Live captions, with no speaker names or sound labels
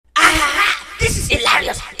This is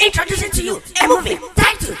hilarious. Introducing to you a movie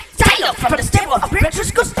titled Tayo from the stable of Breakthrough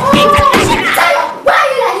Schools International. Tayo, why are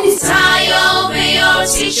you like this? Tayo, be your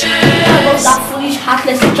teacher. I love that foolish,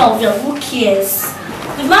 heartless teacher of yours. Who cares?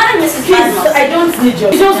 The man and Mrs. Please, I don't need you.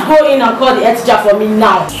 Just go in and call the head teacher for me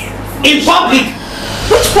now. In public?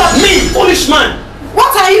 Which public? Me, foolish man.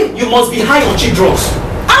 What are you? You must be high on cheap drugs.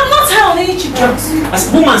 I'm not high on any cheap drugs. As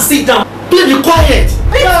a woman, sit down. Please be quiet.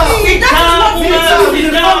 Sit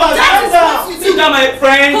down, my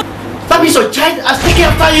friend. That means your child has taken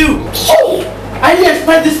after you. Oh, I didn't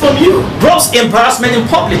expect this from you. Gross embarrassment in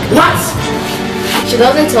public. What? She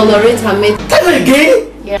doesn't tolerate her mate. Tell me again.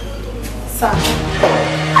 Yeah. Sir.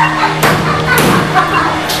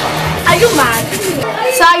 Are you mad?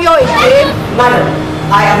 Tayo again. Madam,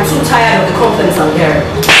 I am too tired of the complaints I'm hearing.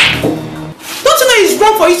 Don't you know it's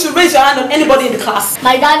wrong for you to raise your hand on anybody in the class?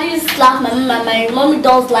 My daddy slapped my mom and my mommy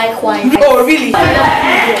does likewise. Oh, really? Tayo.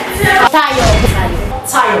 Tayo.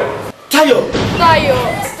 Tayo. Tayo.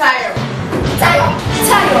 Tayo.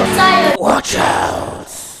 Tayo. Watch out.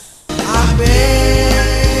 Amazing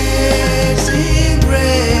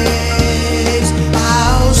grace,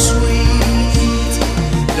 how sweet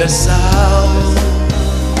the sound.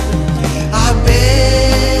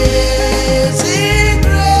 Amazing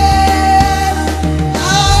grace,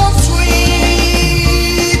 how sweet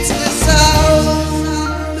the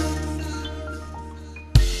sound.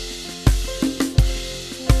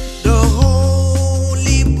 The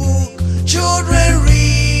holy book children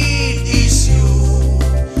read is you.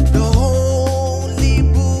 The holy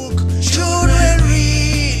book children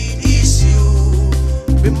read is you.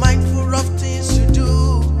 Be mindful of things you do.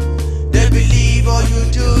 They believe all you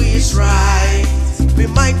do is right. Be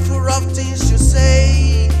mindful of things you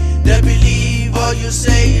say. They believe all you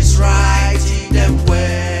say is right. Teach them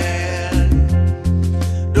well.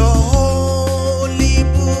 The holy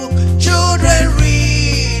book children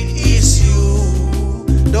read is you.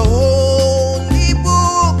 The holy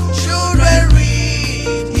book children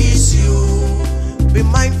read is you. Be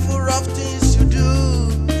mindful of things you do.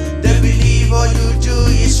 They believe all you do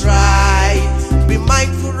is right. Be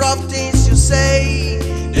mindful of things you say.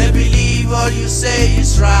 They believe all you say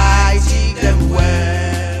is right. Teach them well.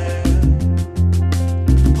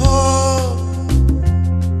 Oh,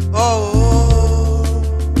 oh, oh.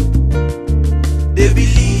 They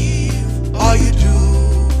believe all you do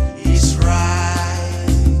is right.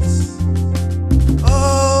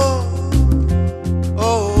 Oh,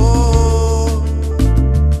 oh, oh.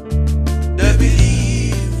 They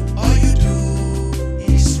believe all you do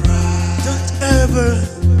is right. Don't ever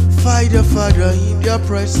fight the Father in their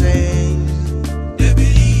presence. They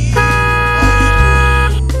believe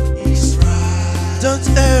all you do is right. Don't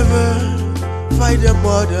ever fight the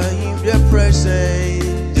Mother in their presence.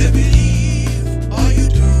 They believe all you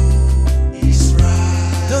do is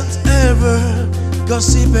right. Don't ever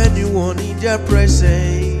gossip anyone in their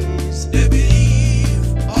presence. They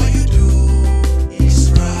believe all you do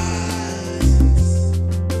is right.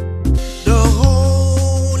 The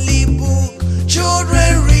holy book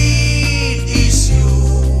children read is you.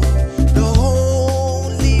 The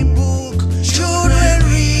holy book children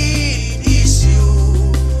read is you.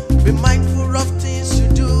 Be mindful of things you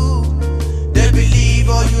do. They believe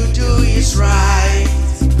all you do is right.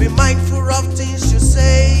 Be mindful of things you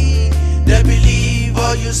say. They believe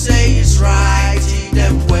all you say is right. Teach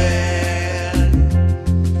them well.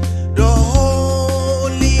 The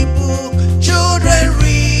holy book children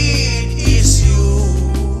read is you.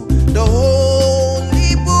 The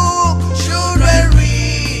holy book children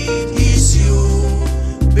read is you.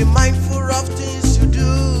 Be mindful of things you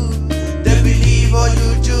do. They believe all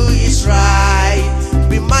you do is right.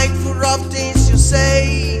 Be mindful of things you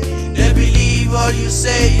say. They believe all you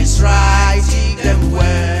say is right. Teach them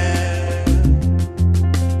well.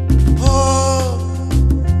 Oh,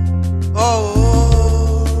 oh,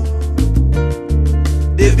 oh.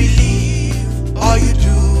 They believe all you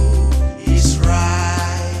do is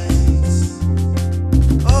right.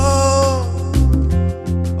 Oh,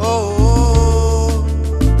 oh, oh.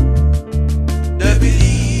 They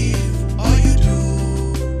believe all you do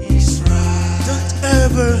is right. Don't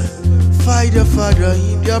ever fight the Father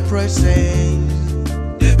in their presence.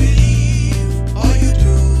 They believe all you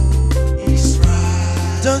do is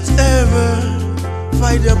right. Don't ever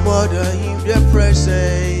fight the Mother in their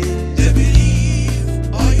presence. They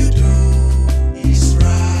believe all you do is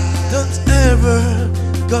right. Don't ever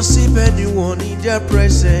gossip anyone in their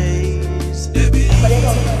presence. They believe all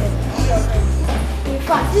you do. In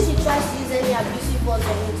fact, this is tries to use any abusive words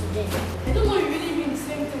on me today. I don't know you really mean the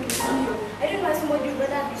same thing with me. I don't know somebody would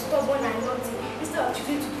rather be stubborn and naughty instead of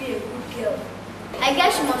choosing to be a good girl. I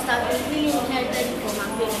guess she must have been really inherited it from her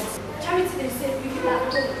parents. Charity, they say, people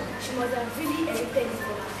at home, she must have really inherited it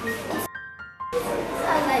from her parents.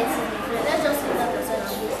 That's nice, my friend. Let's just leave that aside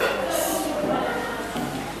and go.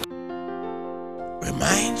 Be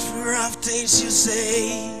mindful of things you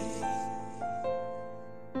say.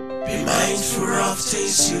 Be mindful of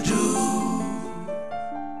things you do.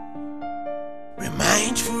 Be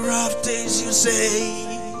mindful of things you say.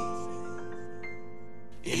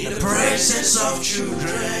 In the presence of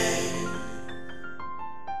children.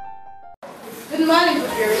 Good morning,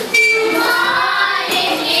 Gary. Good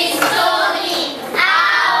morning, Miss Tony.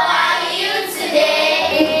 How are you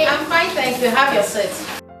today? I'm fine, thank you. Have your seat.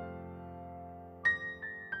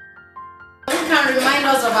 You can remind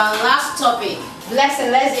us of our last topic.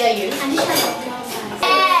 Blessing, let's hear you.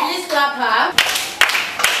 Please clap her.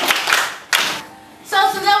 So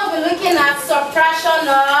today we'll be looking at subtraction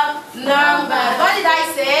of numbers. What did I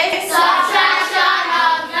say? Subtraction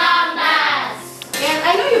of numbers. Yes,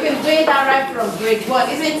 I know you've been doing that right from grade 1,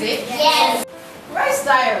 isn't it? Yes. Where's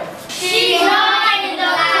Tayo? She's not in the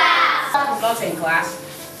class. Not in class.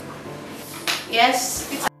 Yes.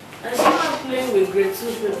 I started playing with grade 2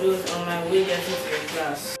 pupils on my way getting to the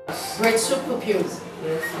class. Grade 2 pupils.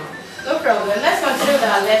 Yes, No problem. Let's continue with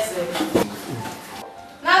our lesson.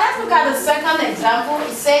 Now let's look at the second example.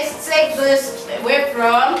 It says take this away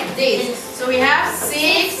from this. So we have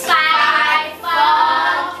 6, 5,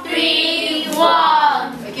 4, 3,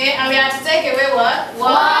 1. okay, and we have to take away what?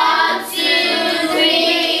 1, 2,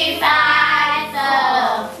 3, 5,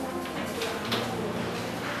 4.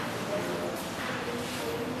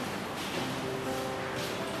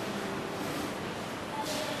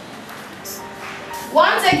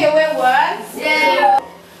 One take away 1. 0.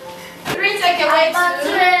 3 take away 2.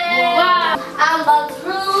 I'm but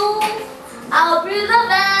true. I'll be the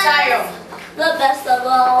best. Tayo. The best of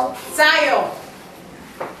all. Tayo.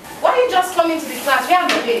 Why are you just coming to the class? Where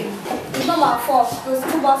have you been? It's not my fault. The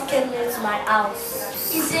school bus came into my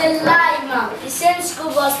house. It's a lie, ma'am. The same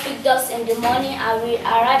school bus picked us in the morning and we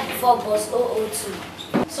arrived before bus 002.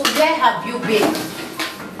 So where have you been?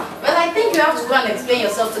 Well, I think you have to go and explain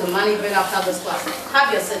yourself to the management after this class.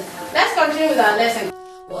 Have your seat. Let's continue with our lesson.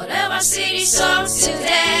 Whatever city songs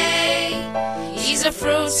today is a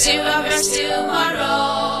fruit to harvest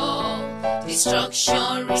tomorrow.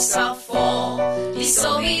 Destruction reserved for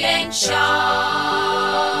disobedient child.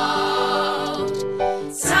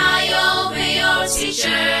 Tie obey your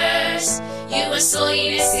teachers. You are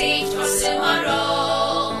sowing a seed for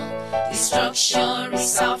tomorrow. Destruction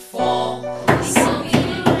reserved for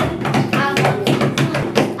disobedient.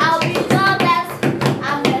 I'll be the best.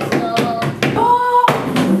 I'm best of all.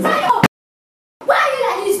 Why are you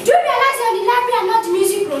like this? Do you realize you're in the library and not the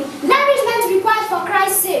music room? Library is meant to be quiet for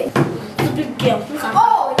Christ's sake. Stupid girl.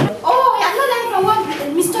 Oh, you're not learning from what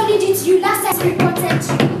Miss Tony did to you last time she reported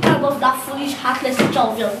you. How about that foolish, heartless teacher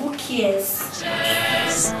of yours? Who cares?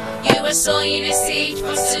 You are sowing a seed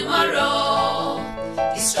for tomorrow.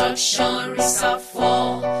 Destruction reserved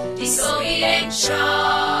for disobedient child.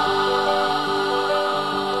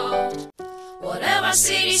 Whatever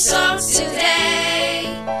city songs today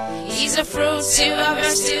is a fruit to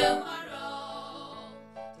harvest tomorrow.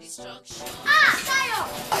 Destruction. Tayo!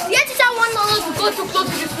 The teacher wants us to go to close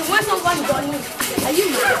to the school when someone done it. Are you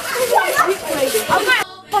mad? I'm going to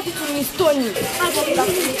report it to Miss Tony.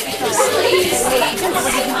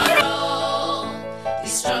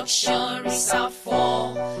 Destruction reserved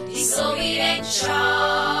for disobedient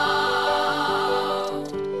child.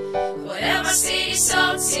 Whatever city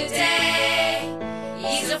sown today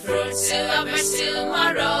is a fruit to harvest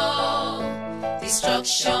tomorrow.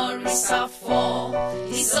 Destruction reserved for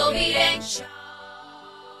disobedient child.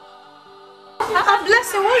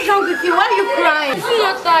 Blessing, what's wrong with you? Why are you crying? It's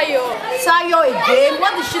not Tayo. Tayo again?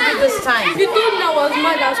 What did she do this time? You told me I was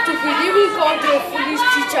mad and stupid. You even called you a foolish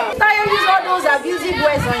teacher. Tayo used all those abusive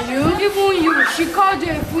words on you? Even you, she called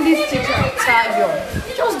you a foolish teacher. Tayo,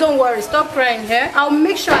 just don't worry. Stop crying here. I'll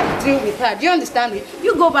make sure I deal with her. Do you understand me?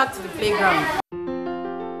 You go back to the playground.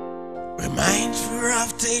 Be mindful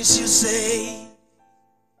of things you say.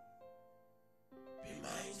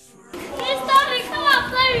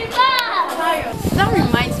 That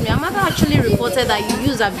reminds me, Amaka actually reported that you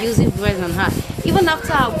use abusive words on her, even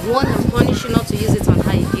after I warned and punished you not to use it on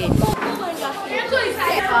her again.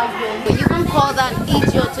 But you even called her an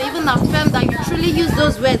idiot to even affirm that you truly use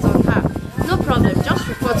those words on her. No problem, just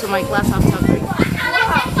report to my class after break.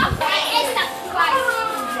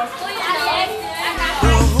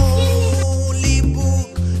 The holy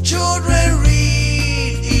book children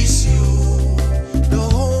read is you. The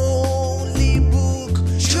holy book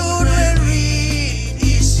children read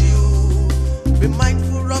is you. Be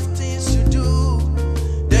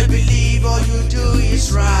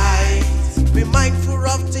mindful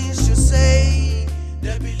of things you say.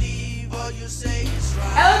 They believe all you say is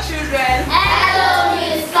right. Hello children. Hello,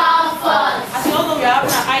 Miss Comfort. As you all know, we are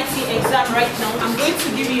having an IT exam right now. I'm going to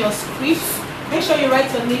give you your scripts. Make sure you write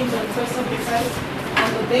your names on the question papers and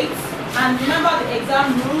the dates. And remember the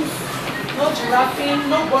exam rules. No giraffing,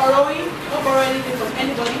 no borrowing, no borrow anything from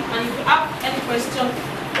anybody. And if you have any question,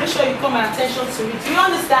 make sure you call my attention to it. Do you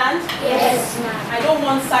understand? Yes, ma'am. I don't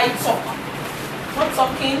want side talk. No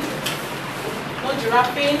talking, no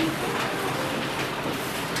giraffing,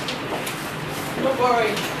 no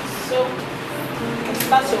borrowing. So,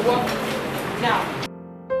 that's your work now.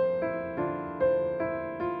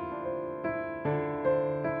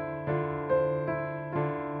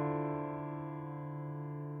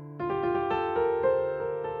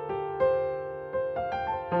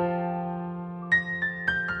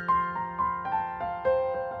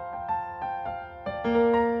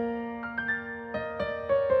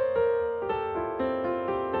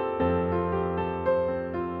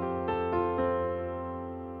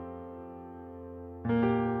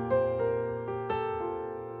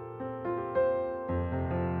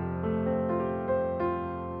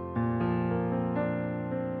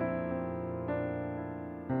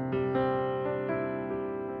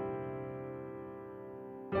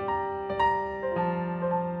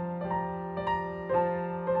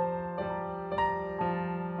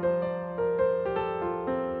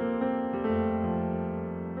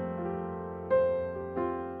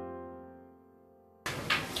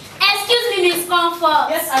 Comfort.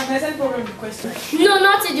 Yes, I present problem with the question. No,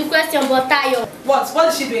 not to the question, but Tayo. What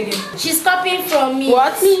is she doing again? She's copying from me.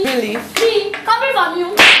 What? Really? Me? Copying from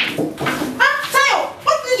you? Tayo,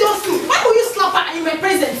 what did you just do? Why will you slap her in my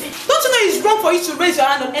presence? Don't you know it's wrong for you to raise your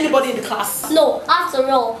hand on anybody in the class? No, after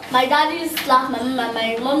all, my daddy slapped my mom and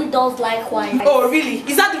my mommy does likewise. Oh, really?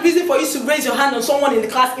 Is that the reason for you to raise your hand on someone in the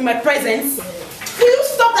class in my presence? Will you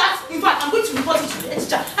stop that? In fact, I'm going to report it to the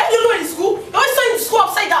teacher. I don't know in school. You're always turning the school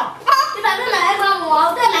upside down. If I don't know everyone,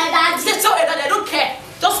 I'll tell my dad. Just tell her that I don't care.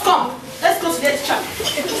 Just come. Let's go to the teacher.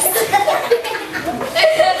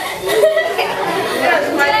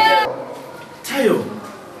 Tayo,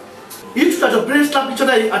 you two that your parents slap each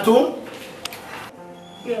other at home?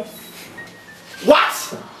 Yes.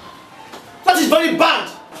 What? That is very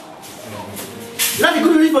bad. Is that a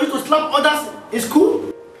good reason for you to slap others in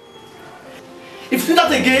school? If you do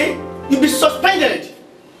that again, you'll be suspended.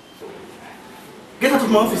 Get out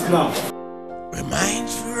of my office now. Be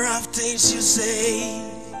mindful of things you say.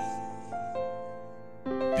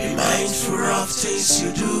 Be mindful of things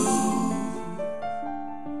you do.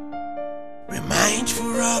 Be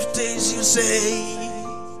mindful of things you say.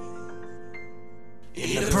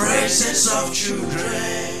 In the presence of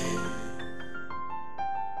children.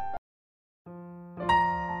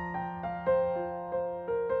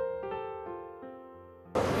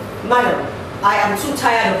 Madam, I am too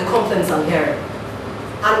tired of the complaints I'm hearing.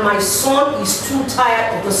 And my son is too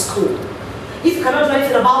tired of the school. If you cannot do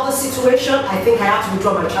anything about the situation, I think I have to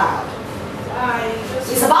withdraw my child.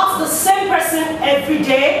 It's about the same person every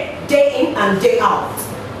day, day in and day out.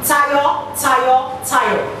 Tayo, Tayo,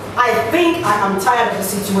 Tayo. I think I am tired of the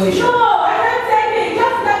situation. No, I don't take it.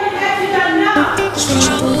 Just let me get it done now.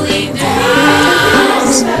 Trouble in the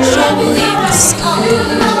house, trouble in the school.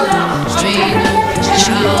 Straight up the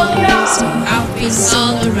charms, outfits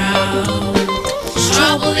all around.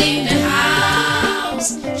 Trouble in the house,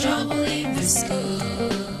 trouble in the school.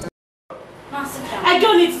 I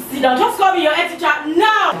don't need to sit down. Just call me your head teacher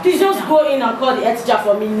now. Please just go in and call the head teacher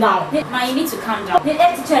for me now. Ma, you need to calm down. The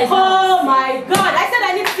head teacher is. Oh my God! I said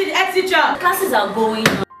I need to see the head teacher. Classes are going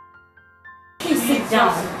on. Please sit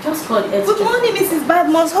down. Just call the head teacher. Good morning, Mrs.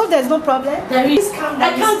 Badmos. Hope there's no problem. There is. Please calm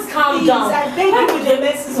down. I can't calm Please, down. I beg Why you would the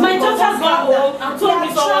message. my daughter's gone home and told me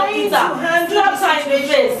someone did that. Slap her in the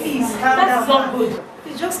face. Please calm down. That's not good.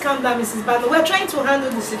 Please just calm down, Mrs. Badmos. We're trying to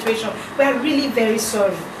handle the situation. We are really very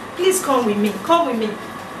sorry. Please come with me. Come with me.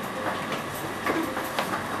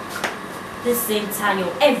 This same Tayo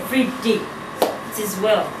every day. It is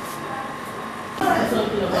well.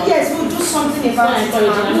 Yes, we'll do something about it.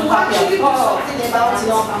 We'll actually do something about it.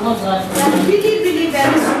 I'm really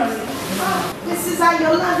very sorry. This is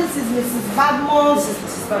Ayola, this is Mrs. Badmos,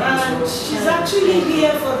 and she's actually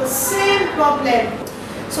here for the same problem.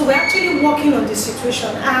 So we're actually working on the situation.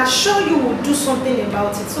 I assure you we'll do something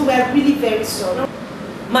about it. So we're really very sorry.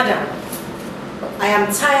 Madam, I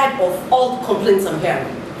am tired of all the complaints I'm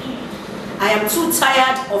hearing. I am too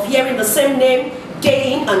tired of hearing the same name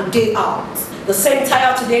day in and day out. The same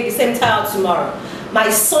Tayo today, the same Tayo tomorrow. My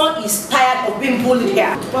son is tired of being bullied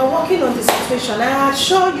here. We're working on the situation. I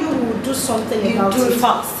assure you we will do something about it. You do it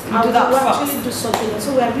fast. I will actually do something.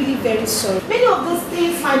 So we are really very sorry. Many of those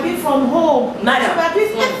things might be from home. Madam. So we are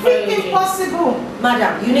doing everything possible.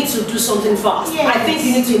 Madam, you need to do something fast. Yes. I think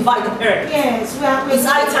you need to invite the parents. Yes, we are. It's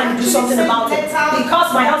high time to do something about it.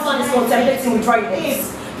 Because my husband is contemplating withdrawing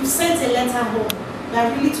this. You sent a letter home. We are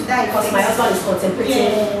really to die. Because my husband is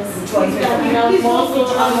contemplating withdrawing this. Please don't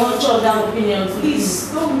withdraw.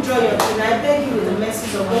 Please don't withdraw your children. I beg you with the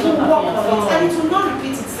message of God. Work on it. And it will not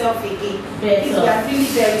repeat itself again. Please, we are really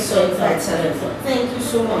very sorry. Thank you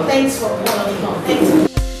so much. Thanks for coming. Thank you.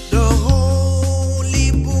 The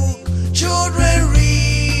holy book children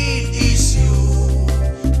read is you.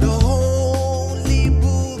 The holy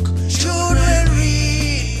book children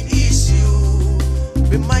read is you.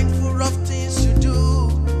 Be mindful of things you do.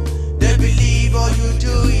 They believe all you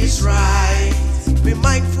do is right. Be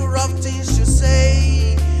mindful of things you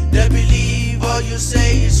say. They believe all you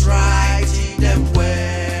say is right. Teach them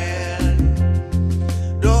well.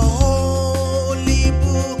 The holy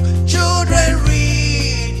book children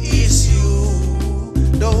read is you.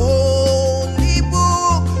 The holy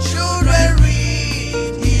book children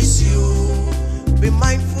read is you. Be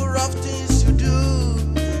mindful of things you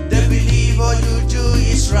do. They believe all you do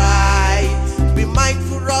is right. Be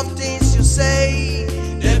mindful of things you say.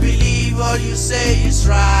 They believe all you say is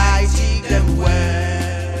right. Teach them well.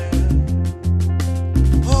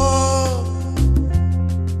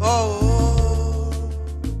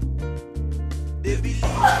 They believe.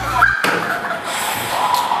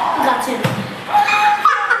 That's it.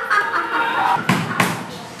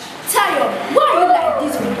 Tayo, why are you like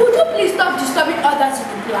this? Would you please stop disturbing others in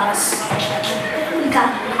the class?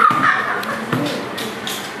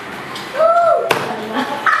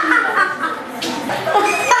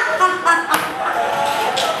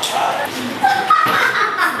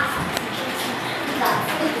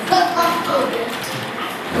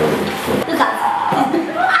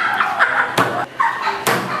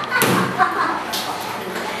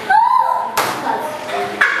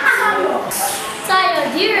 Tayo,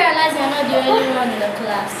 do you realize you're not the only one in the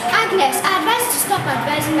class? Agnes, I advise you to stop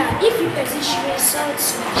advising her. If you persist, she will insult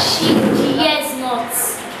you. She hears not.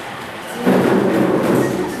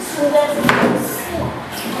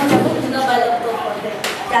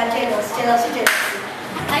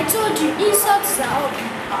 I told you, insults are up.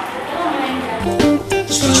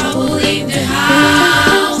 Trouble in the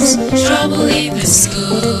house, trouble in the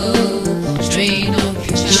school. Train up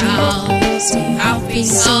your child, see how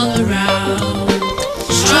peace all around.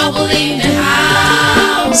 Trouble in the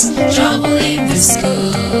house, trouble in the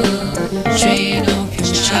school. Train up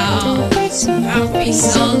your child, see how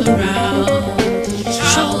peace all around.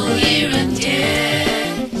 Trouble here and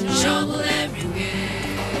there, trouble everywhere.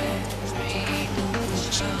 Train up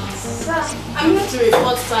your child. Sir, I'm here to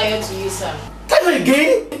report Tayo to you, sir. Tell me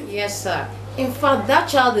again? Yes, sir. In fact, that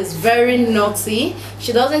child is very naughty.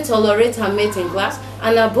 She doesn't tolerate her mate in class,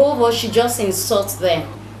 and above all, she just insults them.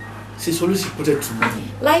 She's always reported to me.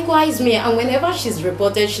 Likewise me, and whenever she's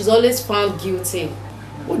reported, she's always found guilty.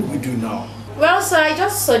 What do we do now? Well, sir, I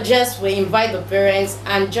just suggest we invite the parents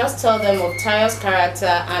and just tell them of Tayo's character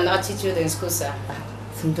and attitude in school, sir. I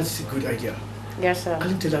think that's a good idea. Yes, sir.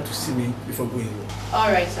 Can you tell her to see me before going home?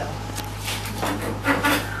 All right, sir.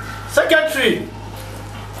 Secretary!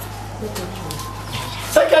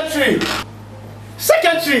 Secretary!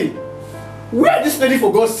 Secretary! Where is this lady,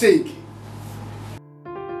 for God's sake?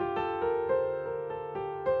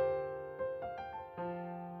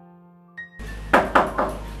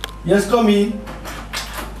 Yes, come in.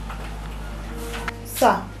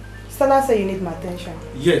 Sir, Stella said you need my attention.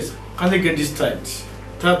 Yes, can I get this right?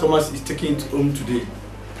 Tara Thomas is taking it home today.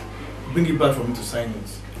 Bring it back for me to sign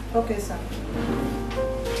it. Okay, sir.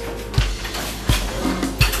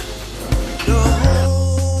 The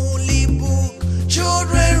holy book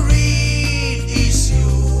children read is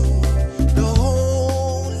you. The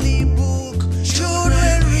holy book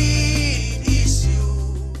children read is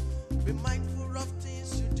you. Be mindful of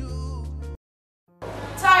things you do.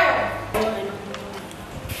 Tayo!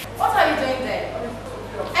 What are you doing there?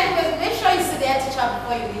 Anyways, make sure you see the head teacher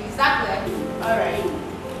before you leave. Is that clear? Alright.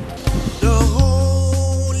 The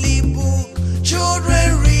holy book children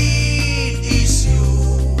read is you.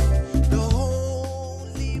 The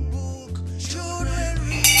holy book children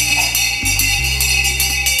read.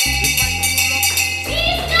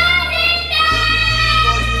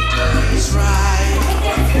 Is right.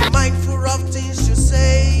 Mindful of things you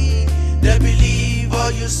say. They believe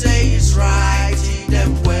all you say is right. Teach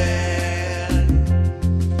them well.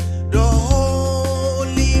 The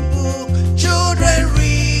holy book children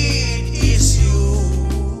read is you.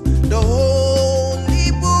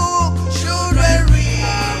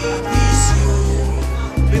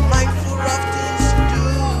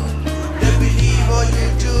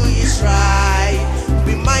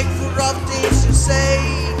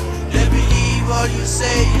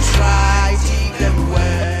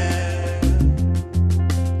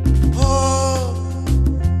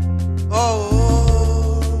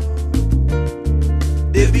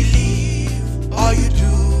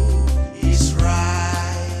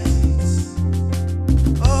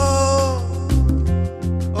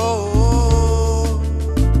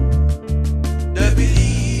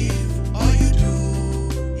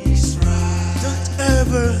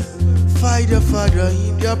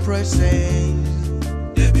 presence.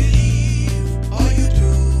 They believe all you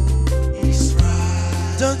do is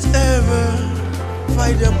right. Don't ever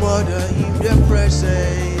fight the mother in their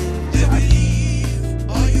presence. They believe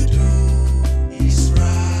all you do is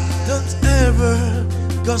right. Don't ever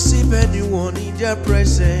gossip anyone in their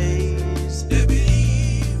presence. They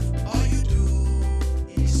believe all you do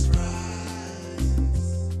is right.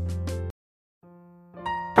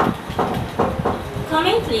 Come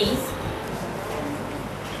in, please.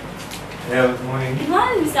 Yeah, good morning. Good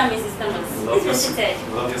morning, Mr. and Mrs. Thomas. Please be seated.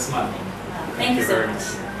 Love your smile. Thank you so very much.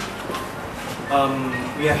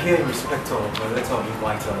 We are here in respect of a letter of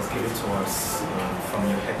invite that was given to us from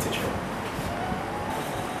your head teacher.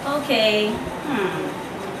 Okay.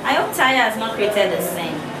 I hope Taya has not created the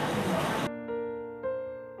same.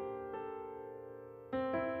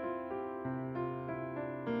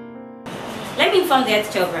 Let me inform the head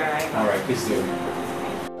teacher of our arrival. Alright, please do.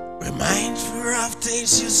 Be mindful of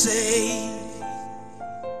things you say.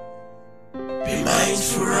 Be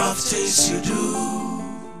mindful of things you do.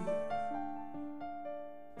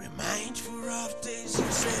 Be mindful of things you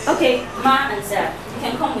say. Okay, Ma and Sir, you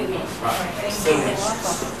can come with me. Right. Thank you.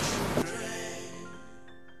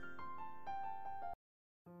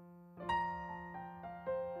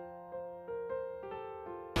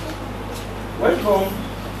 You're welcome.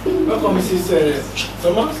 Welcome. Welcome, Mrs.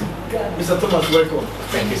 Thomas. Mr. Thomas, welcome.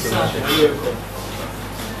 Thank you so much. You're welcome.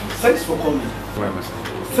 Thanks for coming. Where am I?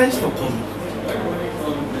 Thanks for coming.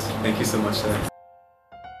 Thank you so much, sir.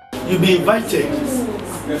 You'll be invited.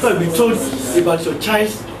 So you'll be told about your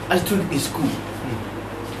child's attitude in school.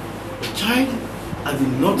 Your child has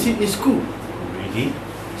been naughty in school. Really?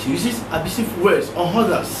 She uses abusive words on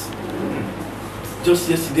others. Just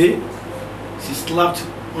yesterday, she slapped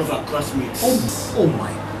one of her classmates. Oh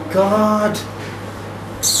my God.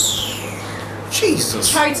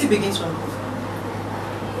 Jesus. Charity begins from home.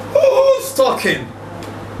 Who's talking?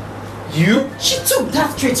 You? She took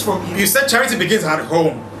that trait from you. You said charity begins at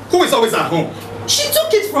home. Who is always at home? She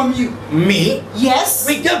took it from you. Me? Yes.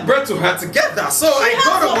 We gave birth to her together. So I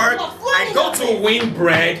go to work, I go to win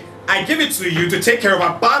bread, I give it to you to take care of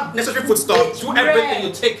her bad necessary foodstuff, do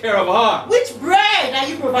everything to take care of her. Which bread are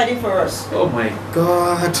you providing for us? Oh my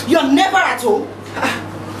God. You're never at home.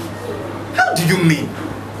 How do you mean?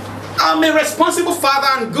 I'm a responsible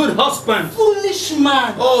father and good husband. Foolish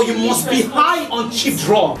man. Oh, you must be high on cheap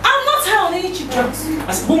drugs. I'm not high on any cheap drugs.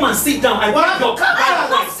 As woman, sit down. I paid your I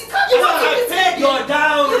paid your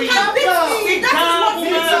dowry.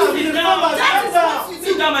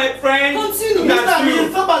 Sit down, my friend. Continue.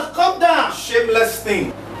 Mr. Thomas, calm down. Shameless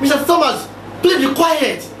thing. Mr. Thomas, please be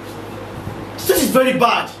quiet. This is very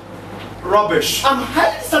bad. Rubbish. I'm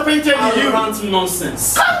highly disappointed in you. Arrogant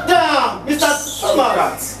nonsense. Calm down, Mr.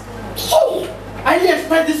 Thomas. Oh, I didn't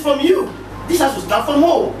expect this from you. This has to start from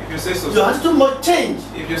home. If you say so. Your attitude must change.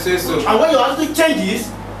 If you say so. And when your attitude changes,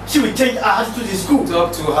 she will change her attitude in school.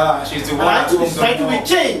 Talk to her. She's the one Her at attitude home. is trying to be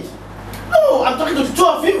changed. No, I'm talking to the two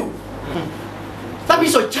of you. That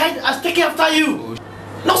means your child has taken after you.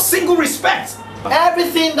 No single respect.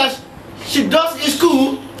 Everything that she does in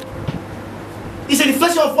school is a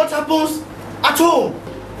reflection of what happens at home.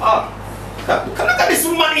 Look at this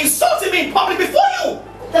woman insulting me in public before you.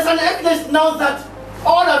 There's an evidence now that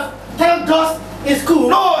all that child does in school.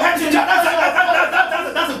 No, that's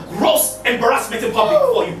a gross embarrassment in public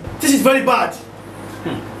for you. This is very bad.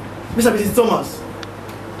 Mr. and Mrs. Thomas,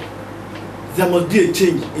 there must be a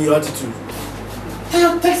change in your attitude.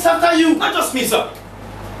 Child takes after you. Not just me, sir.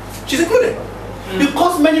 She's included.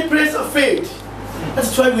 Because many prayers have failed.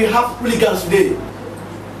 That's why we have hooligans today.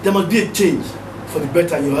 There must be a change for the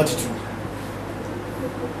better in your attitude.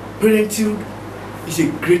 Parenting is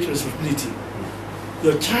a great responsibility.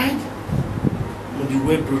 Your child must be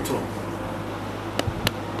well brought up.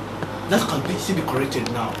 That can still be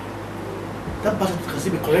corrected now. That bad attitude can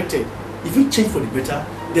still be corrected. If you change for the better,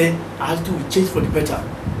 then her attitude will change for the better.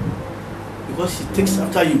 Because she takes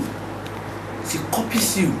after you. She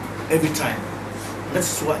copies you every time. That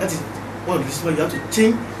is one of the reasons why you have to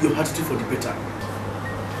change your attitude for the better.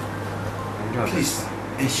 Please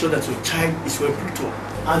ensure that your child is well brought up.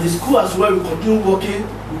 And the school as well will continue working,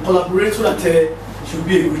 will collaborate so that she will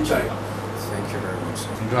be a good child. Thank you very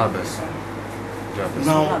much. Do our best.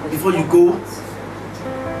 Now, before you go,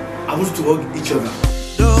 I want you to hug each other.